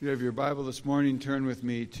If you have your Bible this morning, turn with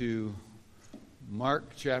me to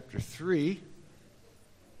Mark chapter 3.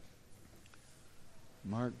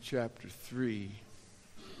 Mark chapter 3.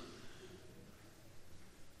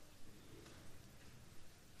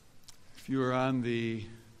 If you are on the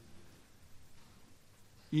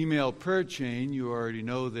email prayer chain, you already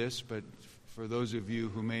know this, but for those of you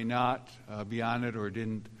who may not be on it or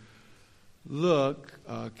didn't look,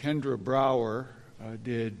 Kendra Brower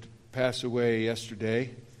did pass away yesterday.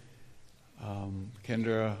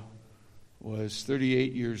 Kendra was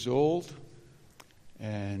 38 years old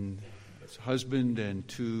and has a husband and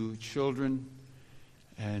 2 children.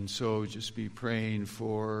 And so just be praying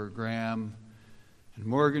for Graham and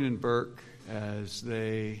Morgan and Burke as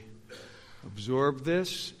they absorb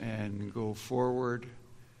this and go forward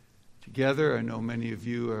together. I know many of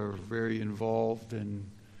you are very involved and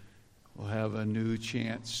will have a new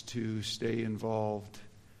chance to stay involved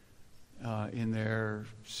in their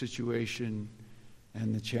situation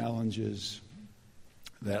and the challenges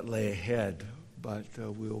that lay ahead. But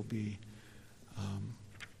we'll be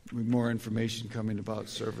with more information coming about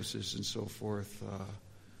services and so forth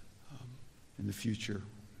in the future.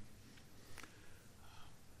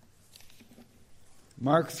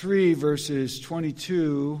 Mark 3, verses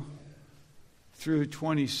 22 through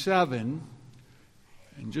 27.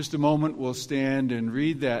 In just a moment, we'll stand and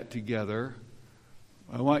read that together.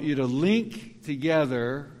 I want you to link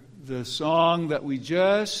together the song that we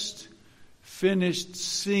just finished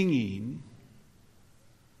singing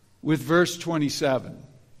with verse 27.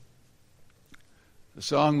 The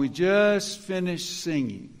song we just finished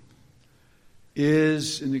singing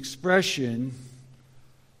is an expression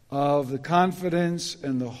of the confidence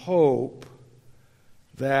and the hope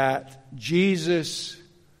that Jesus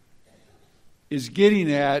is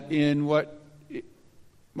getting at in what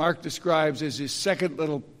Mark describes as his second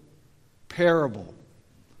little parable.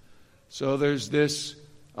 So there's this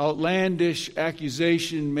outlandish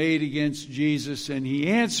accusation made against Jesus, and he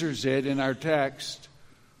answers it in our text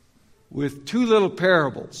with 2 little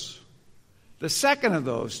parables. The second of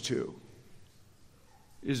those 2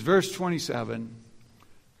 is verse 27,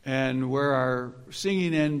 and where our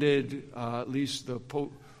singing ended, at least the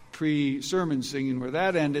pre-sermon singing, where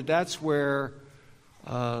that ended, that's where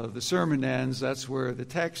the sermon ends. That's where the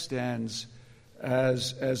text ends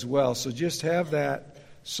as well. So just have that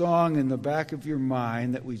song in the back of your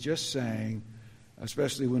mind that we just sang,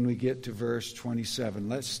 especially when we get to verse 27.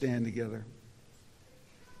 Let's stand together.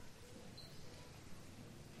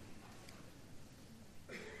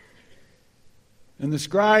 And the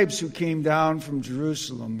scribes who came down from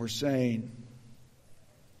Jerusalem were saying,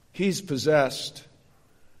 "He's possessed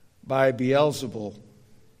by Beelzebul,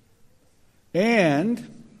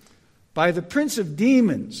 and by the prince of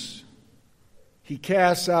demons he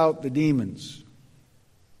casts out the demons."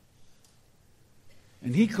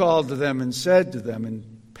 And he called to them and said to them in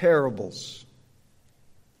parables,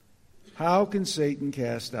 "How can Satan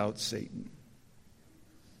cast out Satan?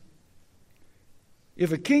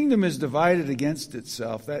 If a kingdom is divided against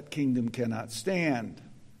itself, that kingdom cannot stand.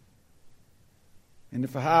 And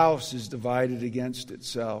if a house is divided against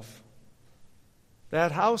itself,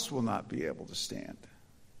 that house will not be able to stand.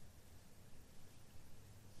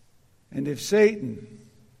 And if Satan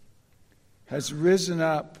has risen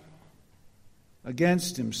up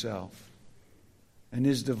against himself and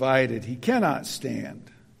is divided, he cannot stand,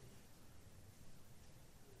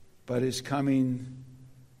 but is coming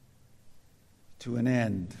to an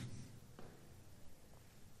end.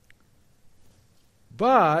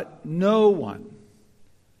 But no one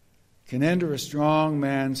can enter a strong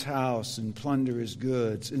man's house and plunder his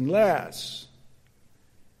goods unless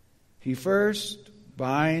he first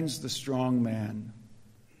binds the strong man.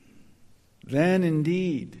 Then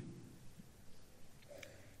indeed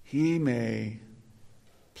he may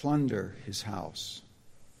plunder his house."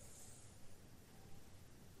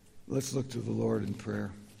 Let's look to the Lord in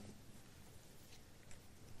prayer.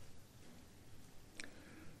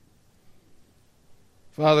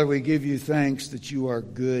 Father, we give you thanks that you are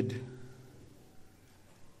good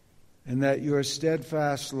and that your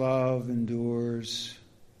steadfast love endures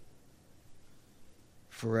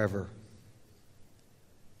forever.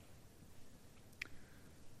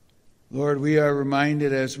 Lord, we are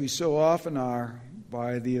reminded, as we so often are,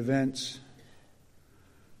 by the events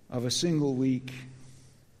of a single week,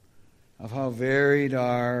 of how varied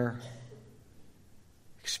our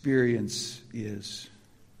experience is.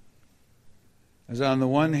 As on the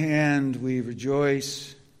one hand, we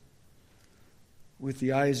rejoice with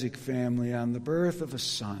the Isaac family on the birth of a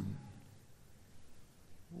son.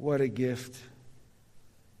 What a gift.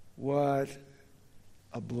 What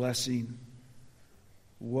a blessing.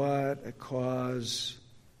 what a cause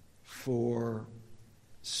for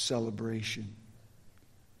celebration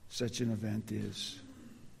such an event is.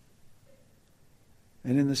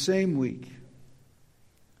 And in the same week,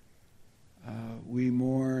 we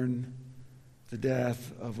mourn the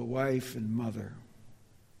death of a wife and mother.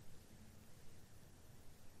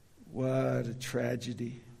 What a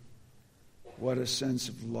tragedy. What a sense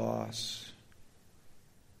of loss.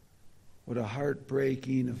 What a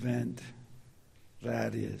heartbreaking event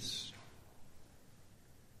that is.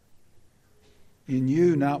 In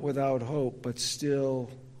you, not without hope, but still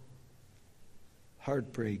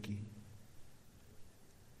heartbreaking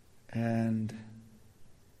and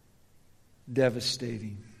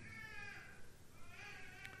devastating.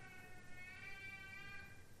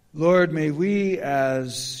 Lord, may we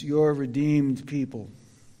as your redeemed people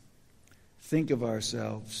think of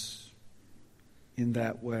ourselves in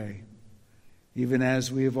that way, even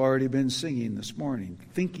as we have already been singing this morning,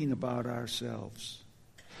 thinking about ourselves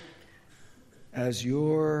as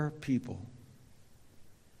your people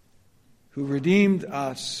who redeemed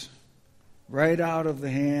us right out of the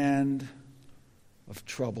hand of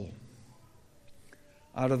trouble,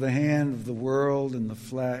 out of the hand of the world and the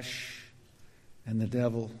flesh and the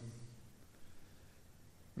devil.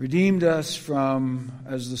 Redeemed us from,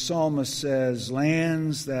 as the psalmist says,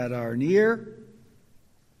 lands that are near.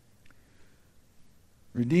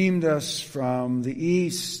 Redeemed us from the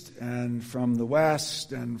east and from the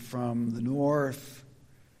west and from the north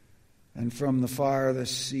and from the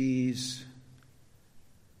farthest seas.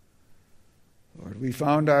 Lord, we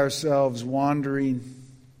found ourselves wandering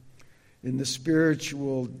in the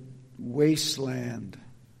spiritual wasteland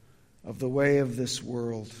of the way of this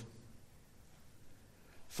world,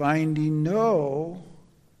 finding no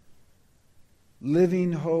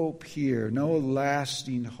living hope here, no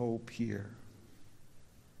lasting hope here,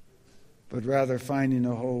 but rather finding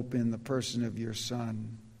a hope in the person of your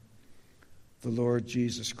Son, the Lord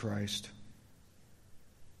Jesus Christ.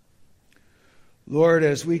 Lord,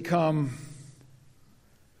 as we come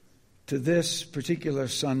to this particular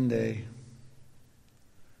Sunday,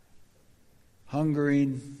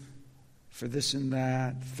 hungering for this and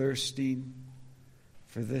that, thirsting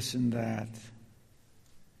for this and that,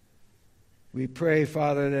 we pray,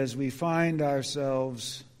 Father, that as we find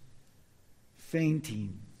ourselves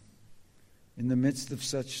fainting in the midst of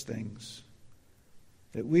such things,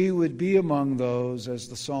 that we would be among those, as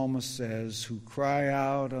the psalmist says, who cry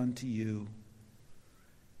out unto you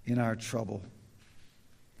in our trouble,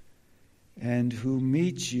 and who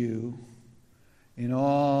meet you in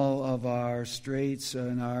all of our straits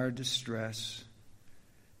and our distress,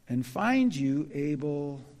 and find you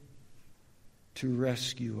able to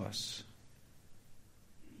rescue us.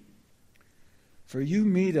 For you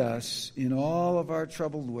meet us in all of our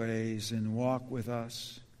troubled ways and walk with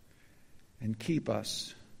us and keep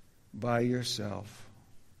us by yourself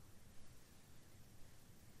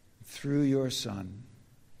through your Son.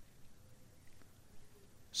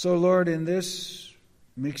 So, Lord, in this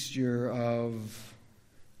mixture of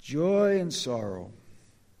joy and sorrow,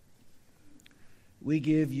 we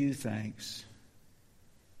give you thanks,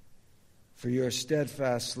 for your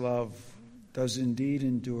steadfast love does indeed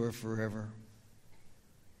endure forever.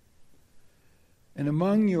 And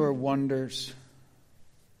among your wonders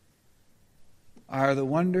are the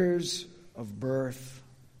wonders of birth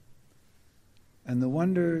and the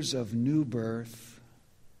wonders of new birth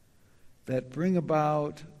that bring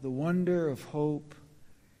about the wonder of hope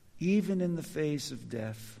even in the face of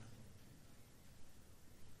death.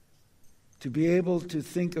 To be able to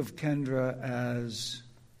think of Kendra as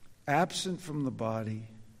absent from the body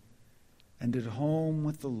and at home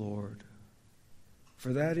with the Lord,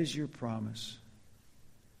 for that is your promise.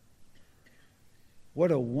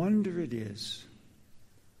 What a wonder it is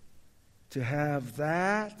to have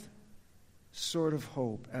that sort of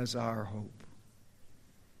hope as our hope.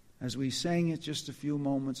 As we sang it just a few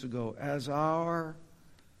moments ago, as our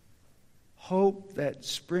hope that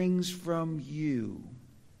springs from you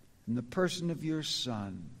in the person of your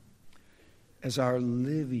Son, as our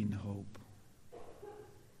living hope.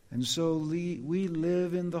 And so we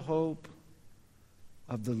live in the hope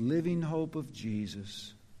of the living hope of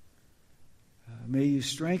Jesus. May you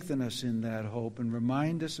strengthen us in that hope and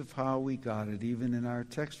remind us of how we got it, even in our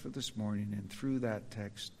text for this morning. And through that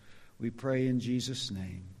text, we pray in Jesus'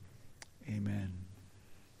 name. Amen.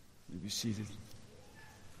 You be seated.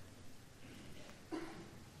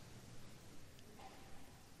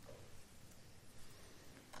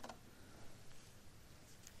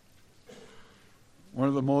 One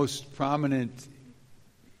of the most prominent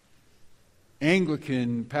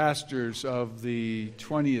Anglican pastors of the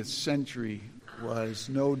 20th century was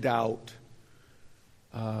no doubt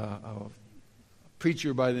a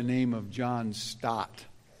preacher by the name of John Stott,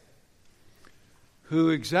 who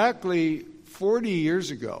exactly 40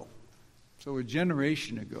 years ago, so a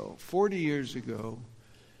generation ago, 40 years ago,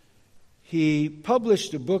 he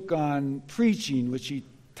published a book on preaching, which he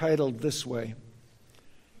titled this way: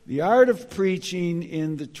 The Art of Preaching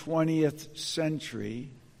in the 20th Century,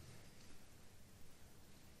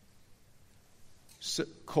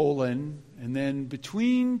 colon, and then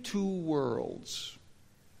Between Two Worlds.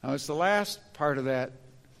 Now, it's the last part of that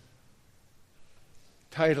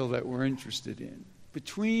title that we're interested in.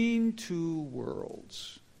 Between Two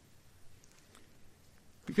Worlds.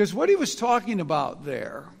 Because what he was talking about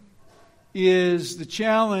there is the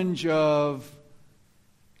challenge of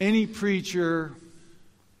any preacher,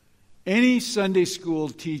 any Sunday school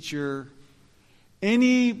teacher,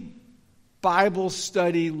 any Bible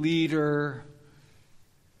study leader,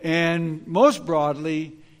 and most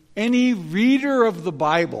broadly, any reader of the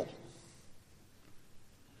Bible.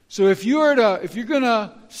 So if you're going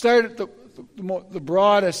to start at the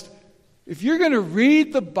broadest, if you're going to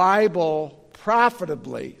read the Bible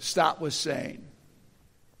profitably, Stott was saying,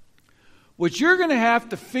 what you're going to have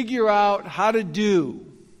to figure out how to do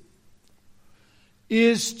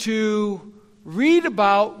is to read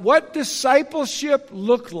about what discipleship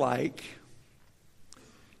looked like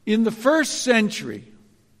in the first century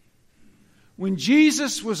when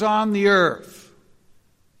Jesus was on the earth.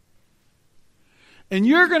 And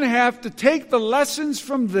you're going to have to take the lessons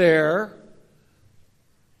from there,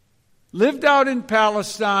 lived out in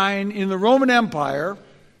Palestine in the Roman Empire,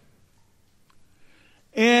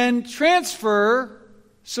 and transfer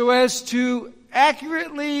so as to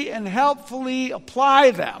accurately and helpfully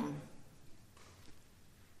apply them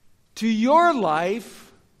to your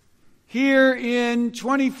life here in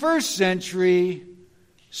 21st century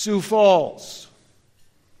Sioux Falls.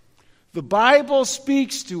 The Bible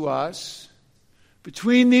speaks to us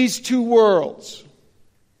between these two worlds,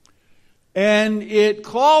 and it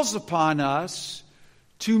calls upon us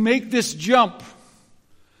to make this jump,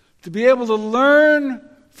 to be able to learn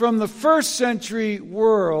from the first century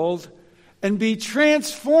world and be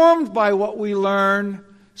transformed by what we learn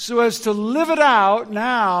so as to live it out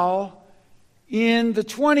now in the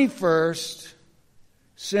 21st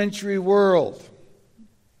century world.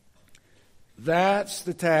 That's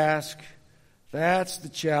the task, that's the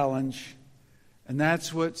challenge, and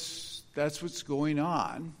that's what's going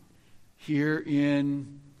on here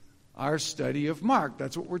in our study of Mark.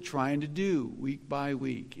 That's what we're trying to do week by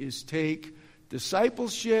week, is take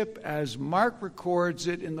discipleship as Mark records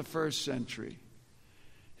it in the first century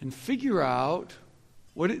and figure out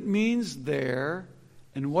what it means there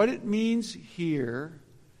and what it means here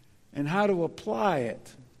and how to apply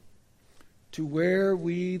it to where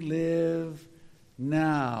we live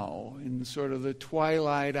now in sort of the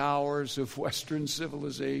twilight hours of Western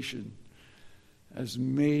civilization, as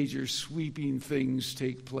major sweeping things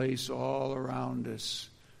take place all around us.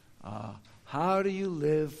 How do you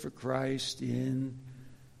live for Christ in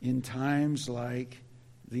times like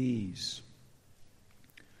these?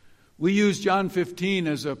 We used John 15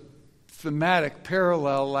 as a thematic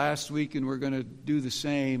parallel last week, and we're going to do the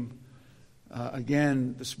same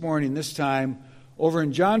again this morning. This time, over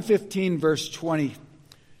in John 15, verse 20,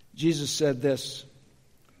 Jesus said this: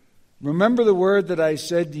 "Remember the word that I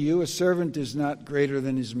said to you, a servant is not greater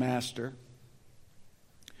than his master.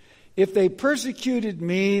 If they persecuted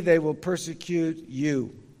me, they will persecute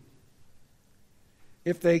you.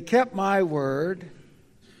 If they kept my word,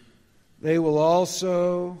 they will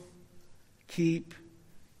also keep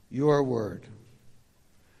your word."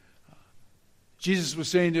 Jesus was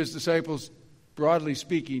saying to his disciples, broadly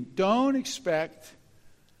speaking, don't expect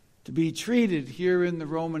to be treated here in the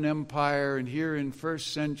Roman Empire and here in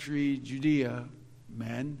first century Judea,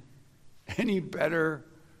 men, any better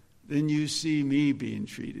than you see me being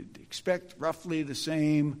treated. Expect roughly the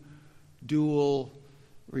same dual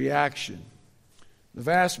reaction. The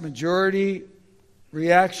vast majority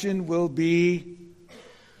reaction will be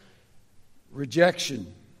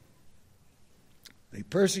rejection. They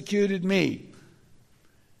persecuted me.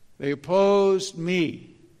 They opposed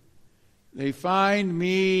me. They find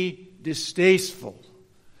me distasteful.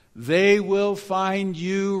 They will find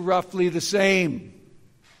you roughly the same.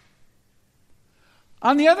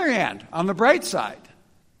 On the other hand, on the bright side,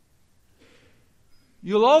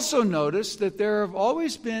 you'll also notice that there have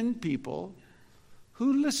always been people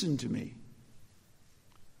who listened to me,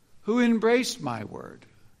 who embraced my word,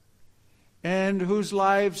 and whose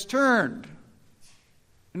lives turned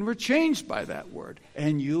and were changed by that word.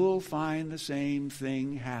 And you'll find the same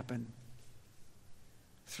thing happen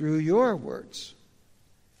through your words,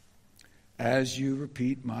 as you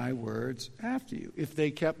repeat my words after you. If they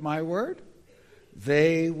kept my word,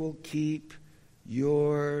 they will keep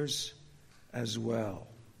yours as well.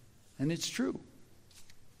 And it's true.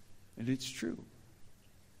 And it's true.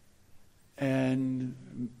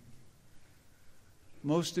 And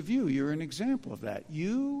most of you, you're an example of that.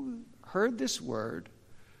 You heard this word,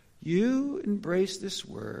 you embraced this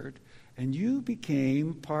word, and you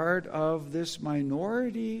became part of this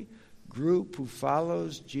minority group who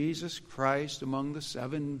follows Jesus Christ among the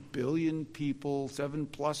 7 billion people,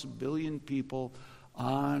 7+ billion people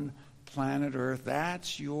on planet Earth.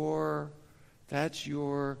 That's your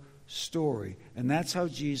story. And that's how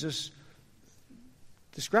Jesus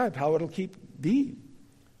described how it'll keep being.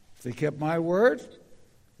 If they kept my word,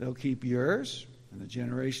 they'll keep yours, and the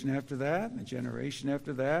generation after that, and the generation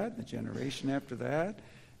after that, and the generation after that,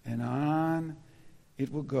 and on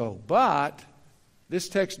it will go. But this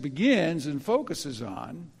text begins and focuses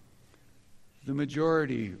on the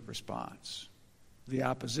majority response, the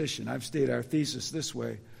opposition. I've stated our thesis this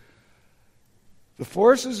way. The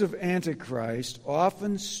forces of Antichrist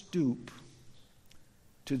often stoop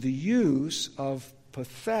to the use of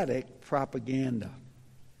pathetic propaganda.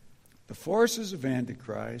 The forces of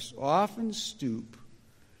Antichrist often stoop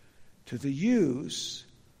to the use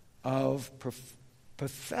of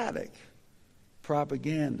pathetic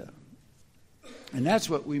propaganda. And that's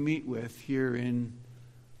what we meet with here in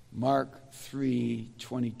Mark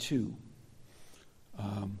 3:22.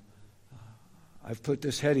 I've put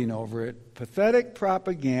this heading over it: pathetic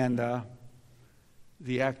propaganda,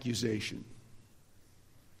 the accusation.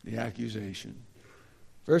 The accusation.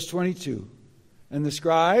 Verse 22. And the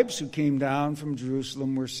scribes who came down from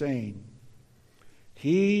Jerusalem were saying,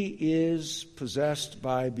 he is possessed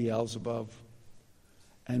by Beelzebub,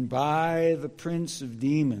 and by the prince of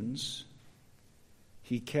demons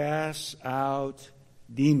he casts out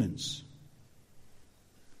demons.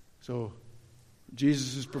 So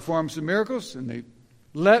Jesus has performed some miracles, and they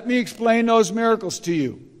let me explain those miracles to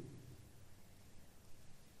you.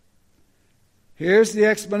 Here's the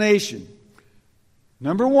explanation.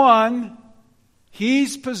 Number one,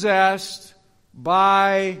 he's possessed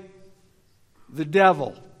by the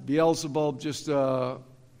devil. Beelzebub, just a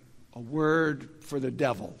word for the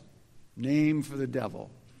devil, name for the devil.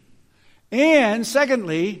 And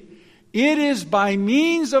secondly, it is by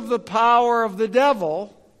means of the power of the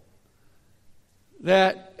devil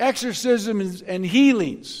that exorcisms and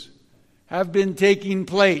healings have been taking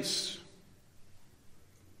place.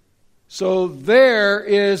 So there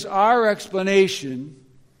is our explanation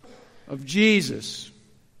of Jesus.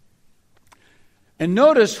 And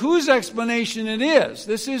notice whose explanation it is.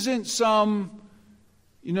 This isn't some,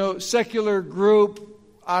 secular group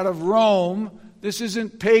out of Rome. This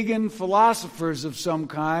isn't pagan philosophers of some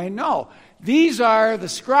kind. No, these are the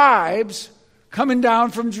scribes coming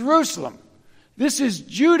down from Jerusalem. This is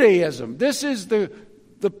Judaism. This is the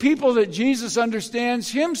people that Jesus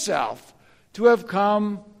understands himself to have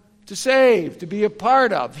come to save, to be a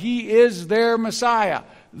part of. He is their Messiah.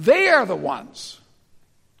 They are the ones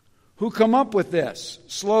who come up with this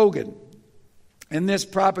slogan and this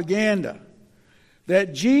propaganda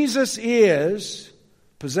that Jesus is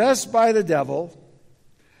possessed by the devil,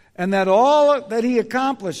 and that all that he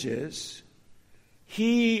accomplishes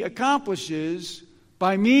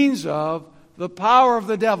by means of the power of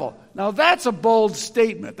the devil. Now that's a bold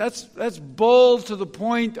statement. That's bold to the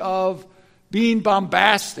point of being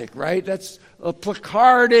bombastic, right? That's a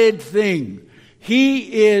placarded thing.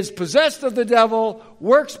 He is possessed of the devil,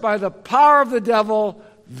 works by the power of the devil.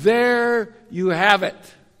 There you have it.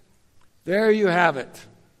 There you have it.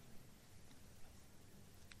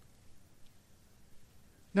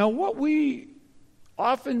 Now, what we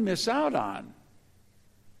often miss out on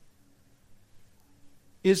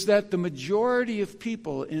is that the majority of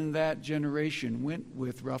people in that generation went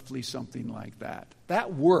with roughly something like that.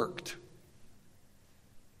 That worked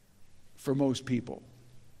for most people.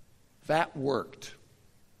 That worked.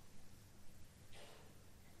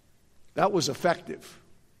 That was effective.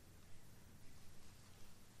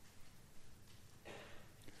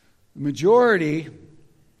 The majority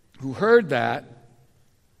who heard that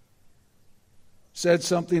said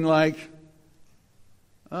something like,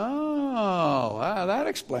 oh, well, that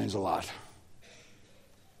explains a lot.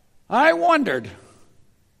 I wondered.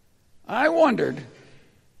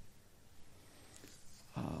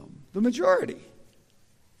 The majority.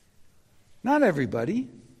 Not everybody,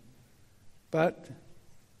 but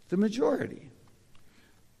the majority.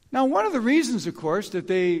 Now, one of the reasons, of course, that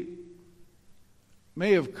they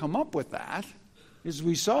may have come up with that is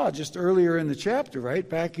we saw just earlier in the chapter, right?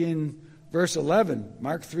 Back in Verse 11,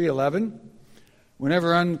 Mark 3:11.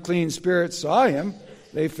 Whenever unclean spirits saw him,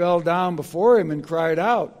 they fell down before him and cried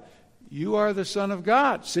out, "You are the Son of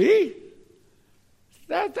God." See?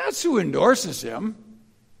 That's who endorses him.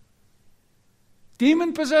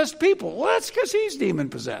 Demon-possessed people. Well, that's because he's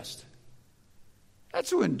demon-possessed. That's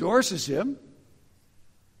who endorses him.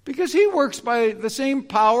 Because he works by the same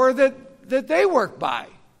power that they work by.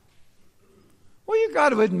 Well, you've got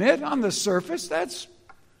to admit, on the surface, there's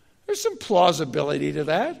some plausibility to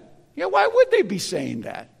that. Yeah, why would they be saying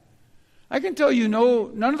that? I can tell you,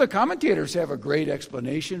 none of the commentators have a great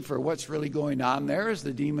explanation for what's really going on there as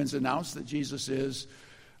the demons announce that Jesus is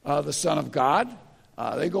the Son of God.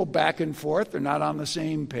 They go back and forth. They're not on the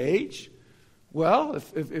same page. Well,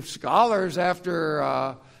 if scholars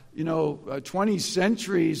after 20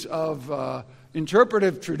 centuries of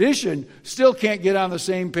interpretive tradition still can't get on the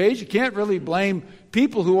same page, you can't really blame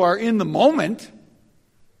people who are in the moment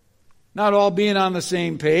not all being on the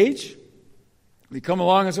same page. They come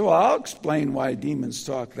along and say, well, I'll explain why demons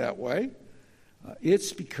talk that way.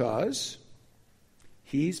 It's because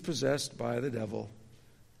he's possessed by the devil,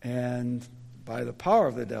 and by the power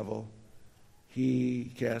of the devil,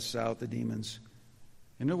 he casts out the demons.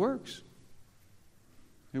 And it works.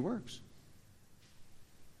 It works.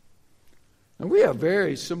 And we have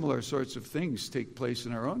very similar sorts of things take place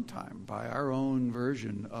in our own time by our own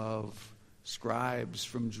version of scribes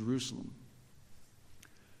from Jerusalem.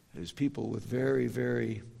 There's people with very,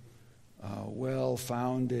 very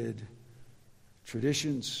well-founded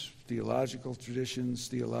traditions, theological,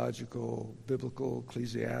 biblical,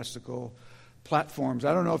 ecclesiastical platforms.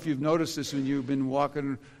 I don't know if you've noticed this when you've been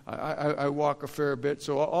walking. I walk a fair bit,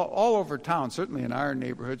 so all over town, certainly in our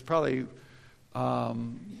neighborhoods, probably, I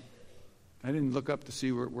didn't look up to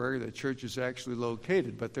see where the church is actually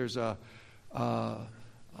located, but there's a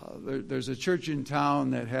church in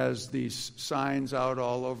town that has these signs out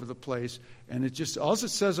all over the place, and all it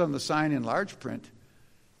says on the sign in large print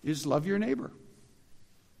is love your neighbor.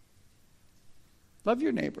 Love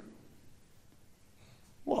your neighbor.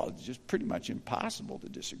 Well, it's just pretty much impossible to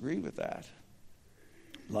disagree with that.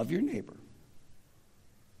 Love your neighbor.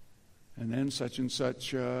 And then such and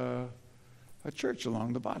such a church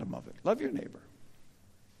along the bottom of it. Love your neighbor.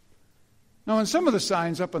 Now, in some of the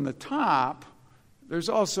signs up on the top, there's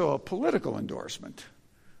also a political endorsement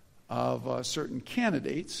of certain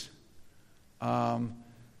candidates, and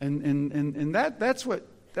that's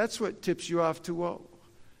what tips you off to, well,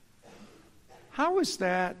 how is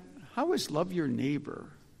that? How is love your neighbor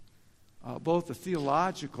both a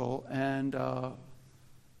theological and a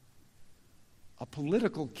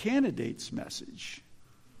political candidate's message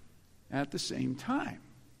at the same time?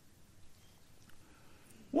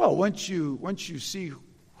 Well, once you see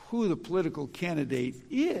who the political candidate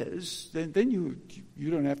is, then you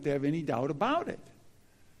don't have to have any doubt about it.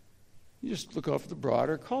 You just look off the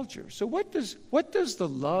broader culture. So what does the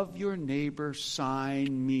love your neighbor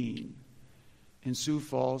sign mean in Sioux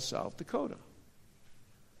Falls, South Dakota?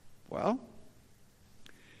 Well,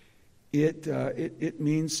 it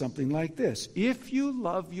means something like this. If you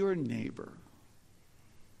love your neighbor,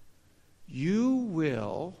 you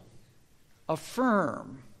will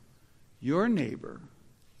affirm your neighbor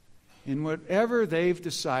in whatever they've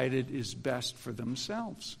decided is best for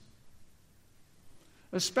themselves,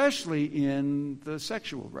 especially in the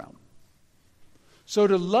sexual realm. So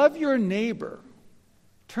to love your neighbor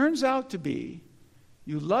turns out to be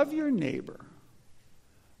you love your neighbor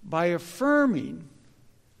by affirming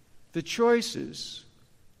the choices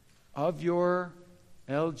of your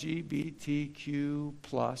LGBTQ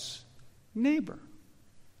plus neighbor.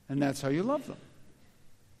 And that's how you love them.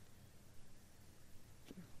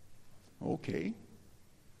 Okay.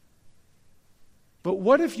 But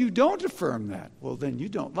what if you don't affirm that? Well, then you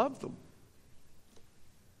don't love them.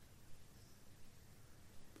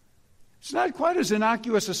 It's not quite as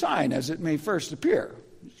innocuous a sign as it may first appear.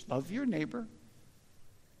 Just love your neighbor.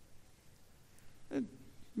 It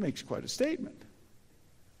makes quite a statement.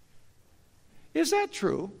 Is that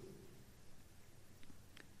true?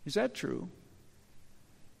 Is that true?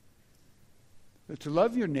 That to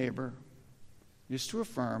love your neighbor is to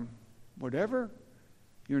affirm whatever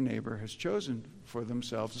your neighbor has chosen for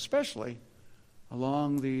themselves, especially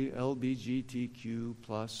along the LGBTQ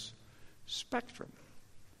plus spectrum.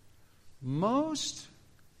 Most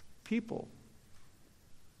people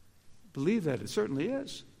believe that it certainly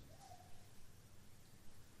is.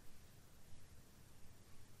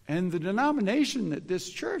 And the denomination that this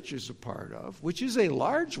church is a part of, which is a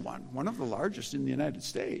large one of the largest in the United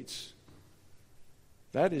States,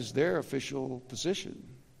 that is their official position.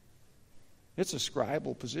 It's a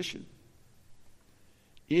scribal position.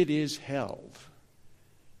 it is held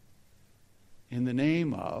in the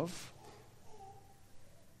name of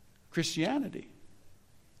Christianity.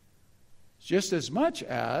 Just as much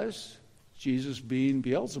as Jesus, being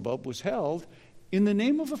Beelzebub, was held in the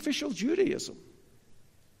name of official Judaism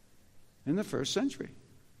in the first century.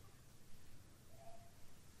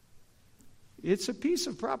 It's a piece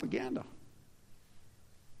of propaganda,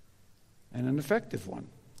 and an effective one,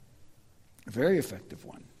 a very effective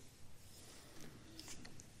one.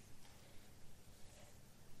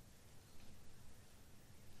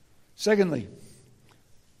 Secondly,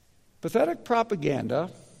 pathetic propaganda.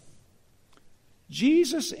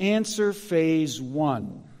 Jesus' answer, phase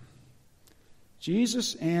 1.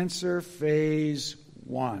 Jesus' answer, phase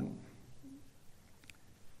 1.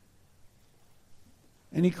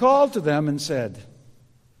 And he called to them and said,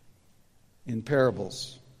 in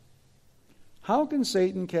parables, how can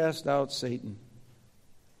Satan cast out Satan?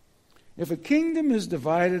 If a kingdom is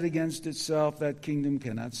divided against itself, that kingdom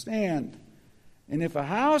cannot stand. And if a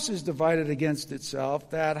house is divided against itself,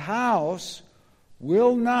 that house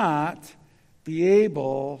will not be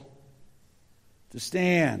able to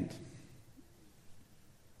stand.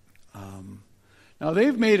 Now,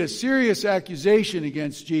 they've made a serious accusation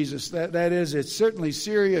against Jesus. That is, it's certainly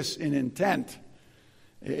serious in intent.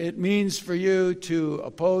 It means for you to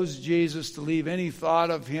oppose Jesus, to leave any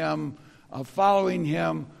thought of him, of following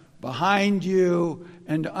him behind you,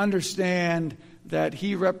 and to understand that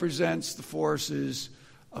he represents the forces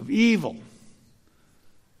of evil.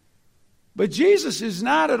 But Jesus is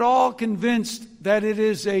not at all convinced that it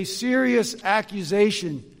is a serious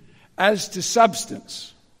accusation as to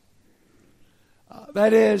substance.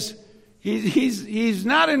 That is, he's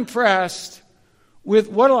not impressed with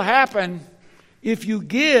what will happen if you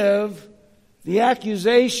give the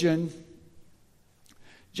accusation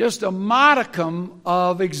just a modicum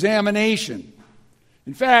of examination.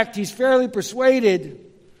 In fact, he's fairly persuaded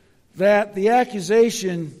that the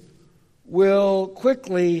accusation will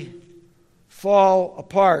quickly fall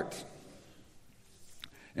apart.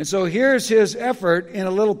 And so here's his effort in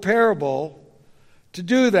a little parable to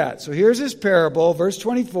do that. So here's his parable, verse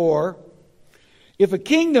 24. If a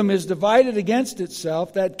kingdom is divided against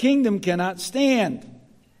itself, that kingdom cannot stand.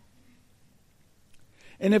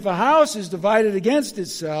 And if a house is divided against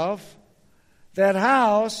itself, that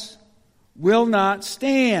house will not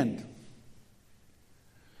stand.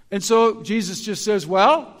 And so Jesus just says,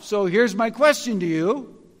 well, so here's my question to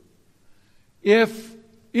you. If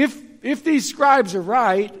these scribes are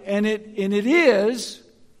right, and it is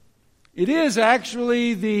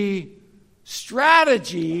actually the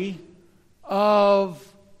strategy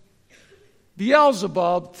of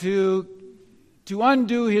Beelzebub to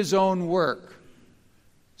undo his own work.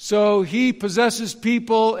 So he possesses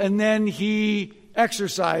people and then he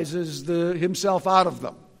exorcises himself out of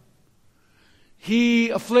them. He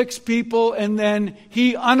afflicts people and then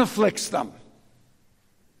he unafflicts them.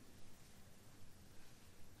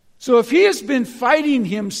 So if he has been fighting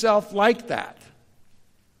himself like that,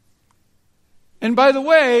 and by the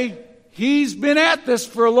way, he's been at this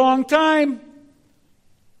for a long time.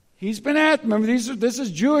 Remember, this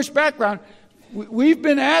is Jewish background. We've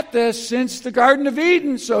been at this since the Garden of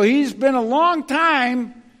Eden, so he's been a long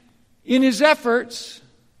time in his efforts.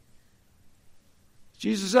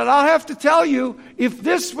 Jesus said, I'll have to tell you, if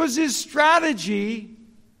this was his strategy,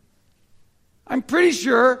 I'm pretty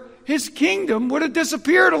sure his kingdom would have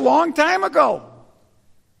disappeared a long time ago.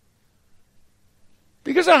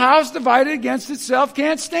 Because a house divided against itself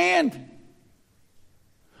can't stand.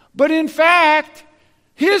 But in fact,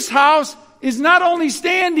 his house is not only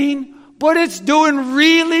standing, but it's doing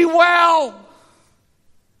really well.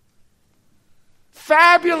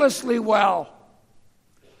 Fabulously well.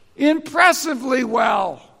 Impressively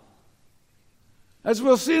well. As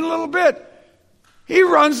we'll see in a little bit, he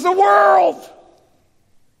runs the world.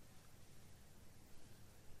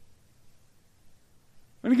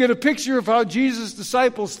 Let me get a picture of how Jesus'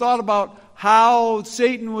 disciples thought about how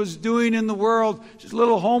Satan was doing in the world. Just a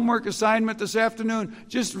little homework assignment this afternoon.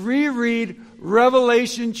 Just reread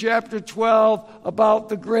Revelation chapter 12 about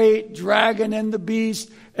the great dragon and the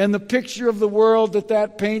beast and the picture of the world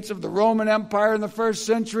that paints of the Roman Empire in the first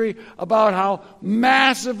century, about how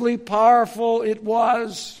massively powerful it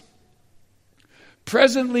was,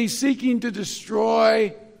 presently seeking to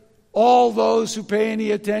destroy all those who pay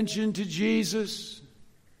any attention to Jesus.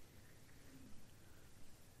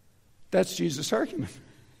 That's Jesus' argument.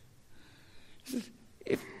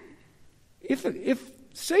 If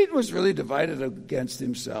Satan was really divided against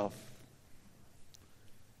himself,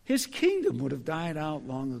 his kingdom would have died out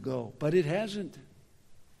long ago. But it hasn't.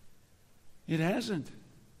 It hasn't.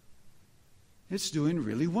 it's doing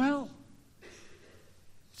really well.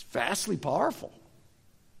 It's vastly powerful.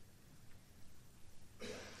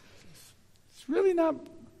 It's really not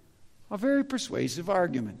a very persuasive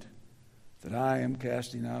argument that I am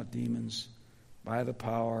casting out demons by the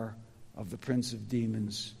power of the prince of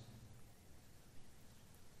demons.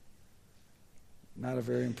 Not a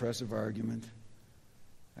very impressive argument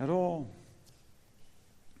at all.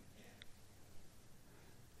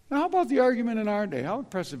 Now, how about the argument in our day? How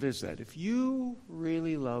impressive is that? If you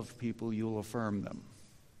really love people, you'll affirm them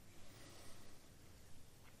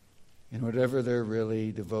in whatever they're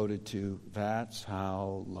really devoted to. That's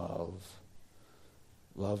how love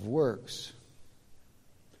works.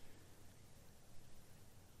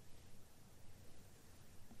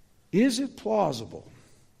 Is it plausible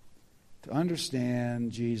to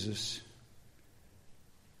understand Jesus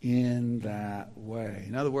in that way?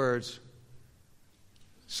 In other words,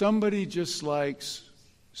 somebody just likes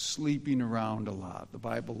sleeping around a lot. The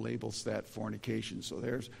Bible labels that fornication. So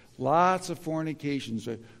there's lots of fornications.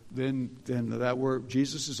 Then that word,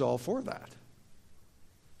 Jesus is all for that.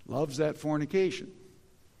 Loves that fornication.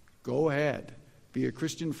 Go ahead. Be a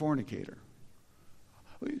Christian fornicator.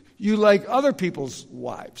 You like other people's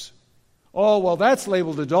wives. Oh, well, that's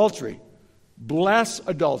labeled adultery. Bless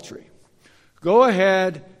adultery. Go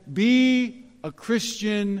ahead. Be a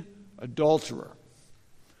Christian adulterer.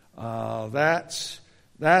 That's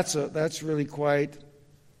really quite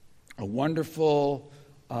a wonderful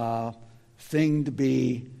thing to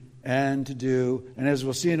be and to do. And as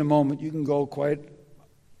we'll see in a moment, you can go quite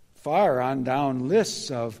far on down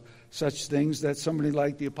lists of such things that somebody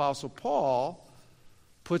like the Apostle Paul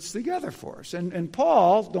puts together for us. And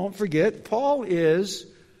Paul, don't forget, Paul is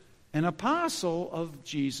an apostle of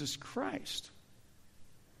Jesus Christ.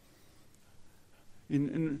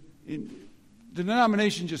 In the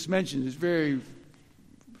denomination just mentioned is very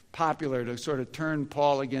popular to sort of turn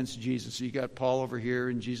Paul against Jesus. So you got Paul over here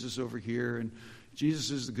and Jesus over here, and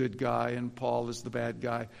Jesus is the good guy and Paul is the bad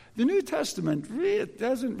guy. The New Testament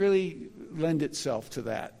doesn't really lend itself to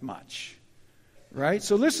that much, right?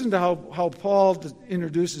 So listen to how Paul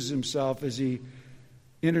introduces himself as he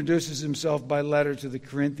introduces himself by letter to the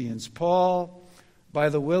Corinthians. Paul, by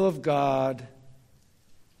the will of God,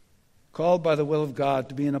 called by the will of God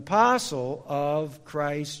to be an apostle of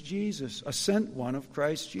Christ Jesus, a sent one of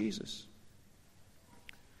Christ Jesus.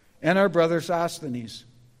 And our brother Sosthenes.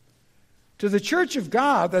 To the church of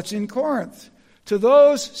God that's in Corinth, to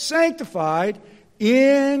those sanctified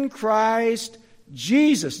in Christ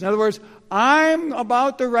Jesus. In other words, I'm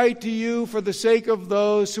about to write to you for the sake of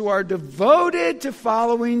those who are devoted to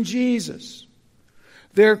following Jesus.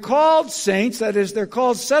 They're called saints, that is, they're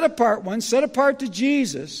called set apart ones, set apart to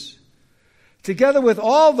Jesus, together with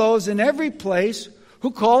all those in every place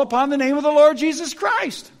who call upon the name of the Lord Jesus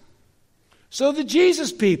Christ. So the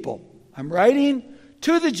Jesus people, I'm writing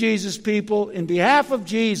to the Jesus people in behalf of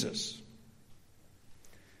Jesus.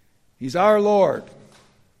 He's our Lord.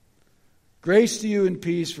 Grace to you and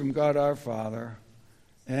peace from God our Father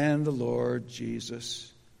and the Lord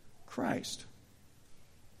Jesus Christ.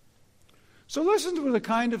 So listen to the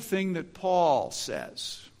kind of thing that Paul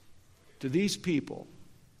says to these people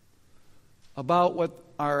about what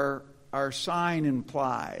our sign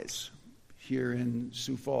implies here in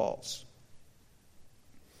Sioux Falls.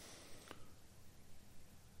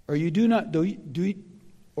 Or do you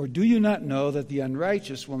not know that the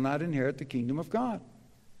unrighteous will not inherit the kingdom of God?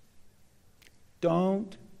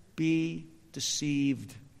 Don't be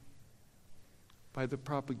deceived by the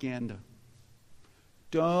propaganda.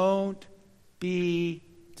 Don't be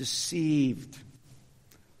deceived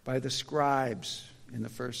by the scribes in the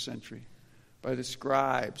first century, by the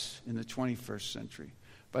scribes in the 21st century,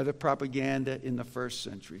 by the propaganda in the first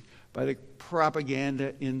century, by the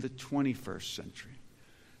propaganda in the 21st century.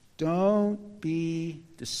 Don't be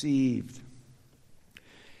deceived.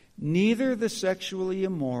 Neither the sexually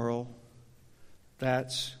immoral,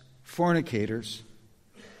 that's fornicators,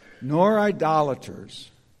 nor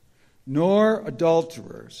idolaters, nor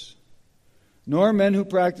adulterers, nor men who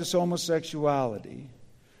practice homosexuality,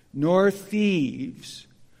 nor thieves,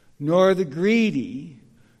 nor the greedy,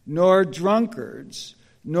 nor drunkards,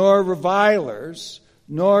 nor revilers,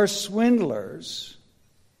 nor swindlers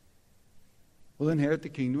will inherit the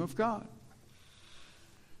kingdom of God.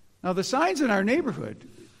 Now, the signs in our neighborhood,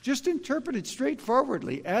 just interpreted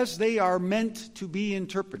straightforwardly as they are meant to be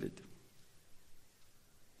interpreted,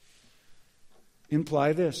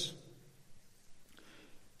 imply this.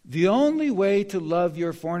 The only way to love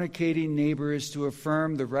your fornicating neighbor is to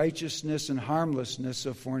affirm the righteousness and harmlessness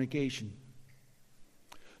of fornication.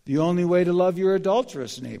 The only way to love your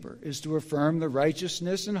adulterous neighbor is to affirm the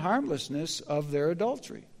righteousness and harmlessness of their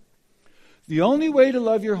adultery. The only way to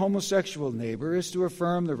love your homosexual neighbor is to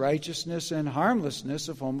affirm the righteousness and harmlessness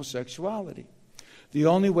of homosexuality. The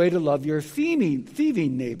only way to love your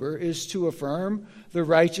thieving neighbor is to affirm the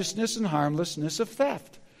righteousness and harmlessness of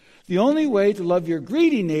theft. The only way to love your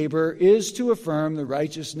greedy neighbor is to affirm the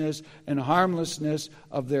righteousness and harmlessness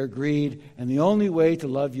of their greed. And the only way to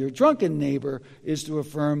love your drunken neighbor is to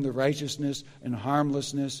affirm the righteousness and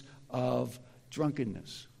harmlessness of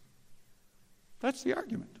drunkenness. That's the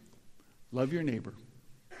argument. Love your neighbor.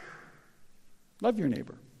 Love your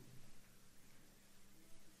neighbor.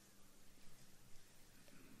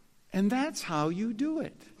 And that's how you do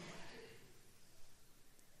it.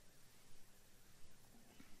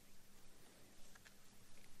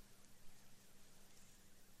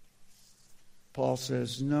 Paul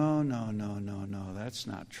says, no, that's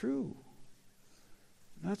not true.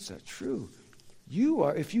 That's not true.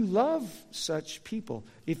 If you love such people,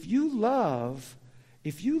 if you love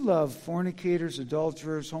fornicators,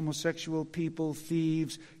 adulterers, homosexual people,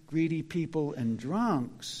 thieves, greedy people, and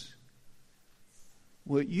drunks,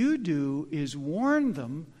 what you do is warn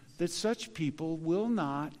them that such people will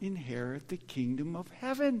not inherit the kingdom of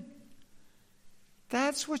heaven.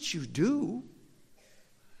 That's what you do.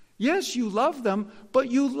 Yes, you love them,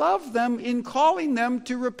 but you love them in calling them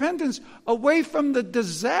to repentance away from the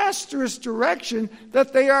disastrous direction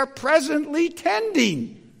that they are presently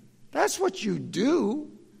tending. That's what you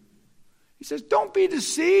do. He says, don't be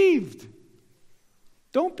deceived.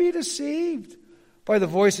 Don't be deceived by the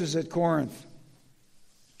voices at Corinth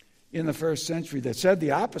in the first century that said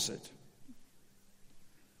the opposite.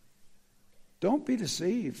 Don't be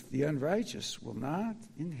deceived. The unrighteous will not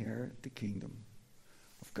inherit the kingdom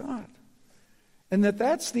of God. And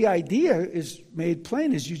that's the idea is made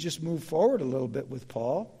plain as you just move forward a little bit with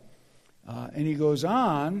Paul. And he goes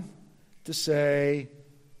on to say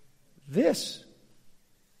this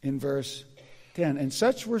in verse 10. And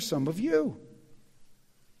such were some of you.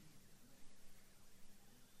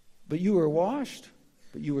 But you were washed,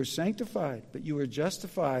 but you were sanctified, but you were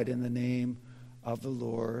justified in the name of the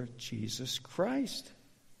Lord Jesus Christ.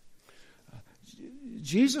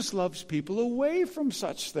 Jesus loves people away from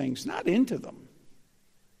such things, not into them,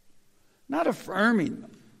 not affirming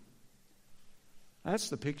them. That's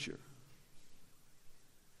the picture.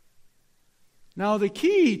 Now, the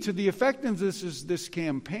key to the effectiveness of this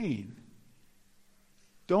campaign,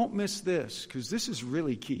 don't miss this, because this is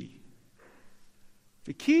really key.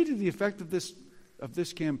 The key to the effectiveness of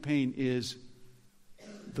this campaign is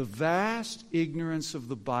the vast ignorance of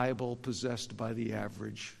the Bible possessed by the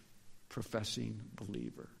average professing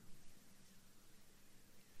believer.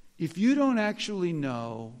 If you don't actually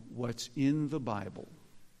know what's in the Bible,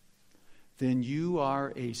 then you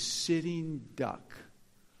are a sitting duck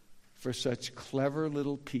for such clever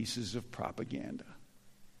little pieces of propaganda.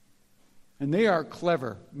 And they are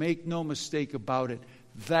clever, make no mistake about it.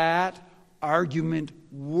 That argument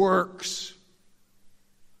works.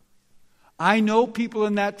 I know people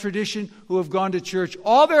in that tradition who have gone to church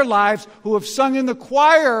all their lives, who have sung in the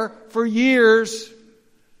choir for years,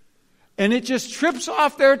 and it just trips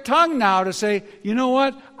off their tongue now to say, you know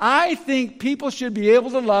what? I think people should be able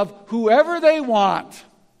to love whoever they want.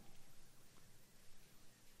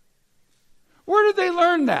 Where did they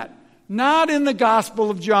learn that? Not in the Gospel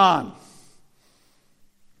of John.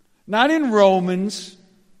 Not in Romans.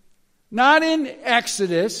 Not in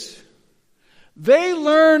Exodus. They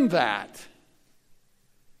learned that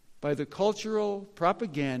by the cultural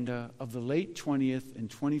propaganda of the late 20th and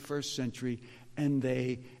 21st century, and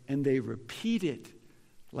they repeat it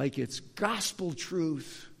like it's gospel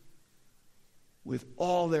truth with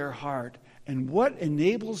all their heart. And what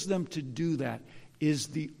enables them to do that is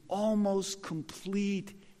the almost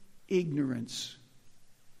complete ignorance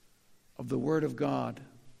of the Word of God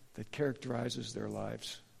that characterizes their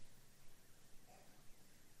lives.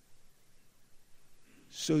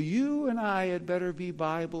 So you and I had better be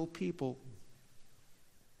Bible people.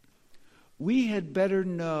 We had better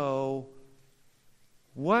know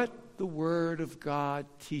what the Word of God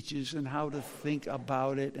teaches and how to think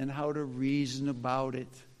about it and how to reason about it.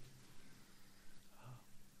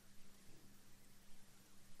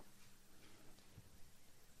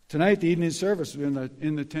 Tonight, the evening service was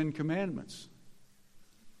in the Ten Commandments.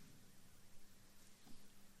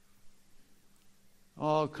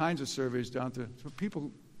 All kinds of surveys down to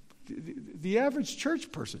people. The average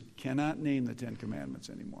church person cannot name the Ten Commandments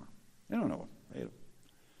anymore. They don't know it.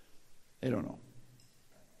 They don't know.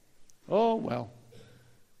 Oh, well.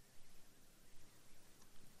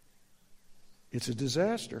 It's a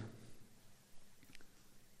disaster.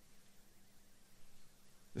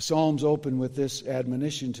 The Psalms open with this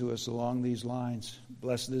admonition to us along these lines.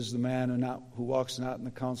 Blessed is the man who walks not in the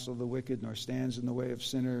counsel of the wicked, nor stands in the way of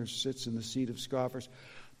sinners, sits in the seat of scoffers.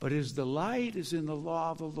 But his delight is in the law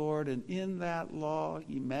of the Lord, and in that law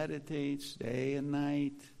he meditates day and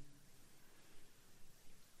night.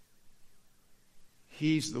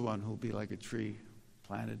 He's the one who will be like a tree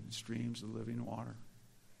planted in streams of living water.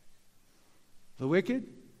 The wicked,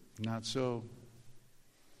 not so.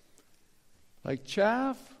 Like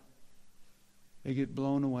chaff, they get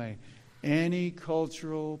blown away. Any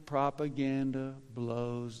cultural propaganda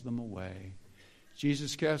blows them away.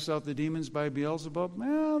 Jesus casts out the demons by Beelzebub.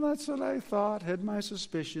 Well, that's what I thought. Had my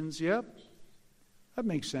suspicions. Yep, that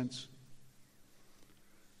makes sense.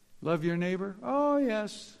 Love your neighbor? Oh,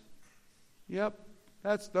 yes. Yep,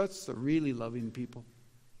 that's the really loving people.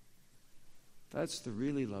 That's the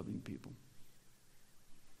really loving people.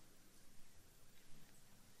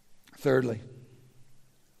 Thirdly,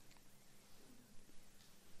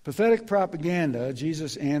 pathetic propaganda,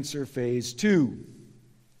 Jesus' answer, phase 2.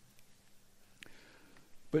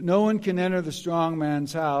 But no one can enter the strong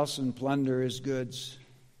man's house and plunder his goods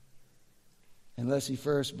unless he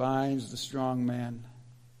first binds the strong man.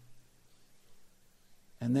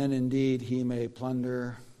 And then indeed he may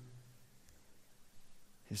plunder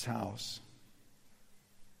his house.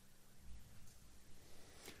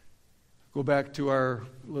 Go back to our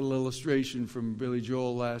little illustration from Billy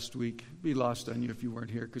Joel last week. It'd be lost on you if you weren't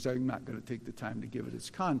here, because I'm not going to take the time to give it its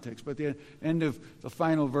context. But at the end of the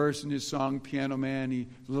final verse in his song, Piano Man, the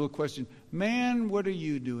little question, man, what are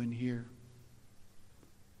you doing here?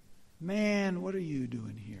 Man, what are you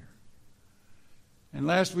doing here? And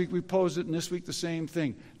last week we posed it, and this week the same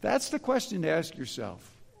thing. That's the question to ask yourself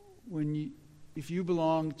if you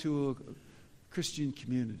belong to a Christian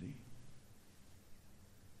community.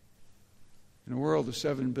 In a world of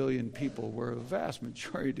 7 billion people, where the vast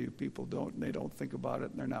majority of people don't think about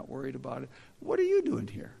it, and they're not worried about it. What are you doing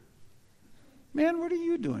here? Man, what are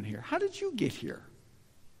you doing here? How did you get here?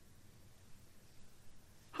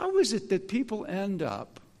 How is it that people end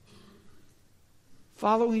up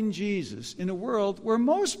following Jesus in a world where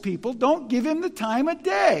most people don't give him the time of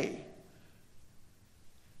day?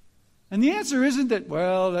 And the answer isn't that,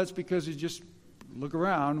 well, that's because you just look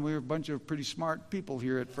around. We're a bunch of pretty smart people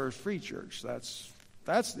here at First Free Church. That's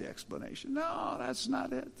the explanation. No, that's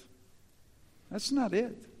not it. That's not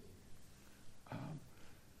it.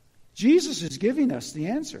 Jesus is giving us the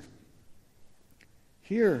answer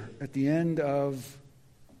here at the end of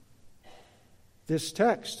this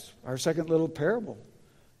text, our second little parable.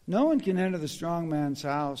 No one can enter the strong man's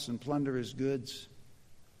house and plunder his goods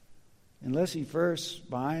unless he first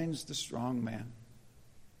binds the strong man.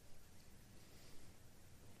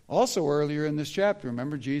 Also earlier in this chapter,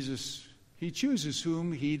 remember, Jesus, he chooses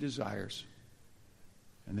whom he desires.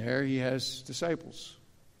 And there he has disciples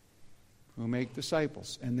who make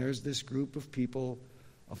disciples. And there's this group of people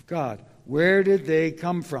of God. Where did they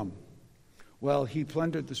come from? Well, he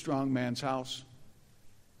plundered the strong man's house.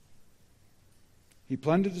 He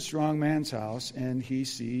plundered the strong man's house, and he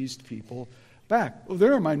seized people back. Well,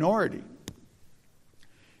 they're a minority.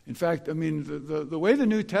 In fact, I mean, the way the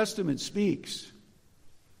New Testament speaks,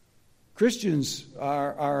 Christians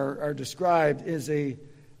are described as a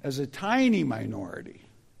tiny minority,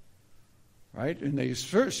 right? And they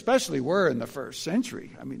especially were in the first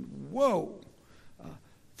century. I mean, whoa!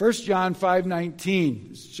 1 John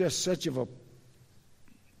 5:19 is just such of a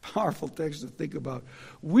powerful text to think about.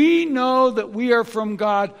 We know that we are from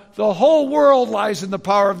God. The whole world lies in the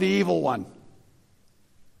power of the evil one.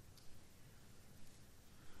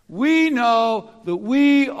 We know that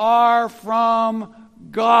we are from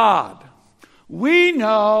God. We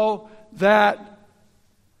know that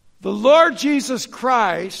the Lord Jesus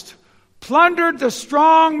Christ plundered the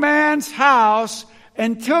strong man's house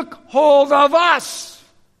and took hold of us.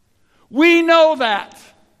 We know that.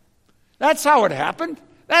 That's how it happened.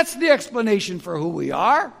 That's the explanation for who we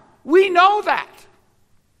are. We know that.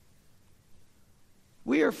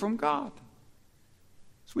 We are from God.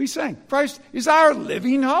 As we sang, Christ is our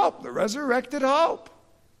living hope, the resurrected hope.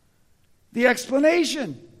 The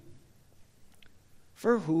explanation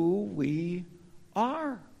for who we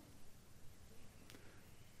are.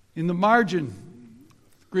 In the margin,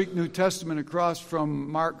 Greek New Testament across from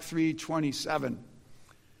Mark 3:27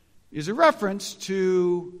 is a reference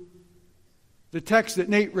to the text that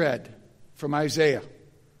Nate read from Isaiah.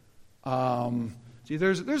 See,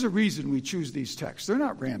 there's a reason we choose these texts. They're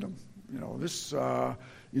not random. So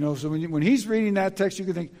when he's reading that text, you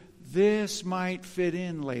can think, this might fit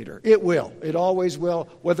in later. It will. It always will,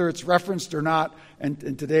 whether it's referenced or not.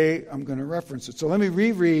 And today I'm going to reference it. So let me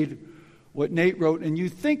reread what Nate wrote, and you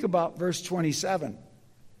think about verse 27,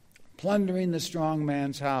 plundering the strong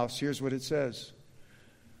man's house. Here's what it says.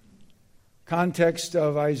 Context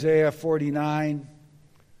of Isaiah 49.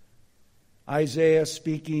 Isaiah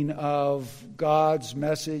speaking of God's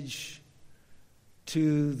message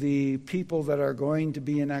to the people that are going to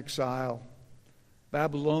be in exile,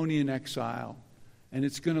 Babylonian exile. And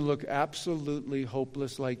it's going to look absolutely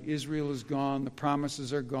hopeless, like Israel is gone, the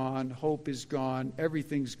promises are gone, hope is gone,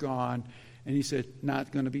 everything's gone. And he said,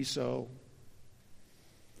 not going to be so.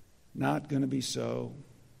 Not going to be so.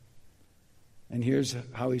 And here's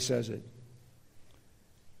how he says it.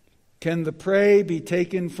 Can the prey be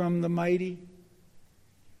taken from the mighty?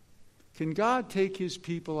 Can God take his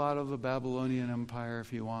people out of the Babylonian Empire if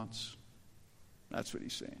he wants? That's what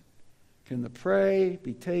he's saying. Can the prey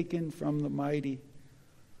be taken from the mighty,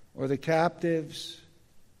 or the captives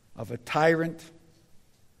of a tyrant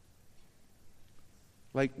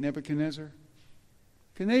like Nebuchadnezzar?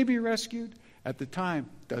 Can they be rescued? At the time,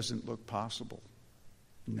 doesn't look possible.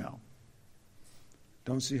 No.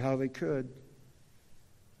 Don't see how they could.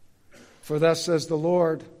 For thus says the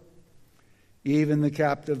Lord, even the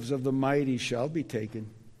captives of the mighty shall be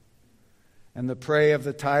taken, and the prey of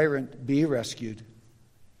the tyrant be rescued.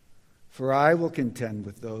 For I will contend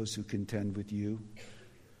with those who contend with you,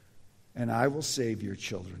 and I will save your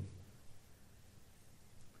children.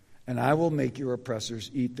 And I will make your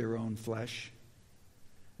oppressors eat their own flesh,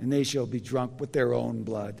 and they shall be drunk with their own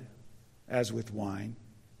blood, as with wine.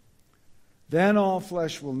 Then all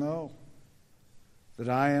flesh will know that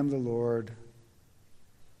I am the Lord,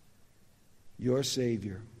 your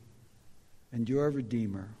Savior and your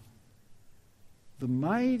Redeemer, the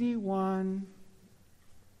mighty one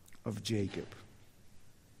of Jacob.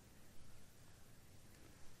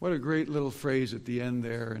 What a great little phrase at the end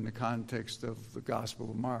there in the context of the Gospel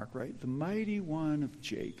of Mark, right? The mighty one of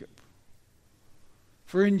Jacob.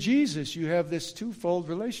 For in Jesus, you have this twofold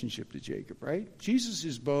relationship to Jacob, right? Jesus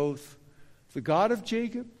is both the God of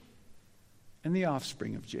Jacob and the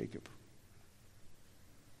offspring of Jacob.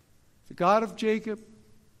 The God of Jacob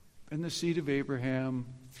and the seed of Abraham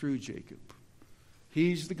through Jacob.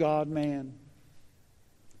 He's the God-man.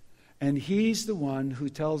 And he's the one who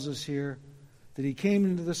tells us here that he came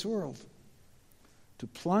into this world to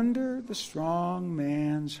plunder the strong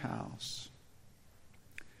man's house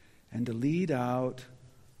and to lead out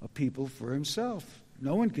a people for himself.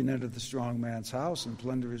 No one can enter the strong man's house and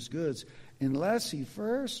plunder his goods unless he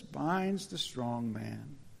first binds the strong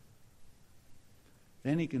man.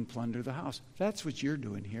 Then he can plunder the house. That's what you're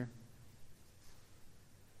doing here.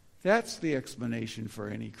 That's the explanation for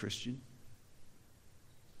any Christian.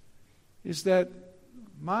 Is that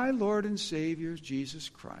my Lord and Savior, Jesus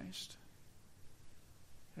Christ,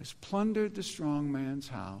 has plundered the strong man's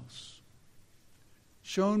house,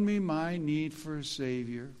 shown me my need for a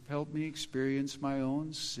Savior, helped me experience my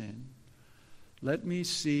own sin, let me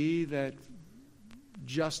see that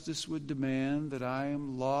justice would demand that I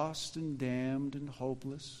am lost and damned and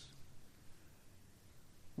hopeless,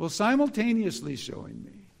 while simultaneously showing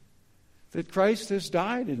me that Christ has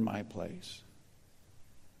died in my place,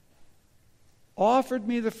 offered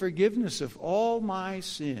me the forgiveness of all my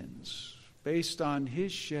sins based on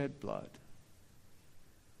his shed blood,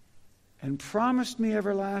 and promised me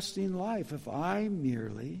everlasting life if I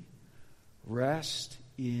merely rest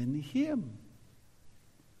in him.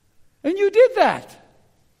 And you did that.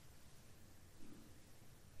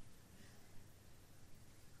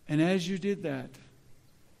 And as you did that,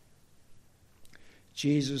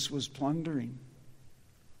 Jesus was plundering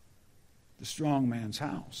the strong man's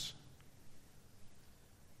house.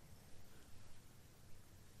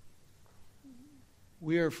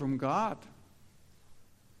 We are from God.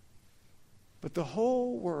 But the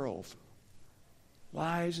whole world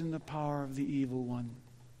lies in the power of the evil one.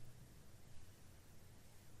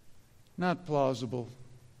 Not plausible.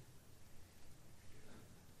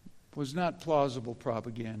 Was not plausible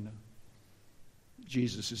propaganda.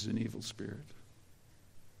 Jesus is an evil spirit.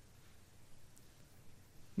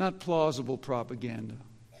 Not plausible propaganda.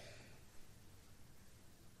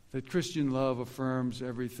 That Christian love affirms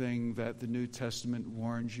everything that the New Testament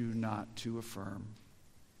warns you not to affirm.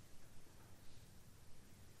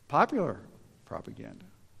 Popular propaganda.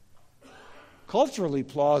 Culturally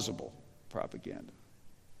plausible propaganda.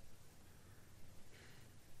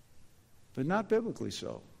 But not biblically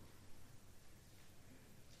so.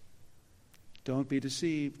 Don't be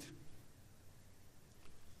deceived.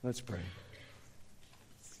 Let's pray.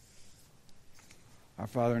 Our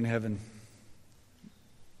Father in heaven,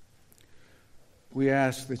 we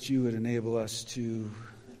ask that you would enable us to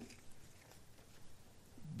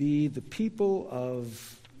be the people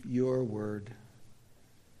of your word,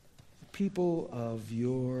 the people of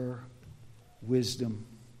your wisdom,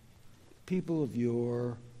 people of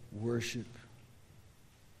your worship.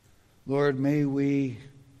 Lord, may we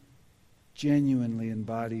genuinely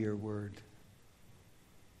embody your word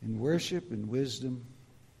in worship and wisdom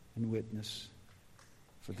and witness.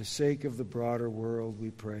 For the sake of the broader world, we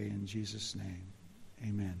pray in Jesus' name.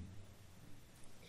 Amen.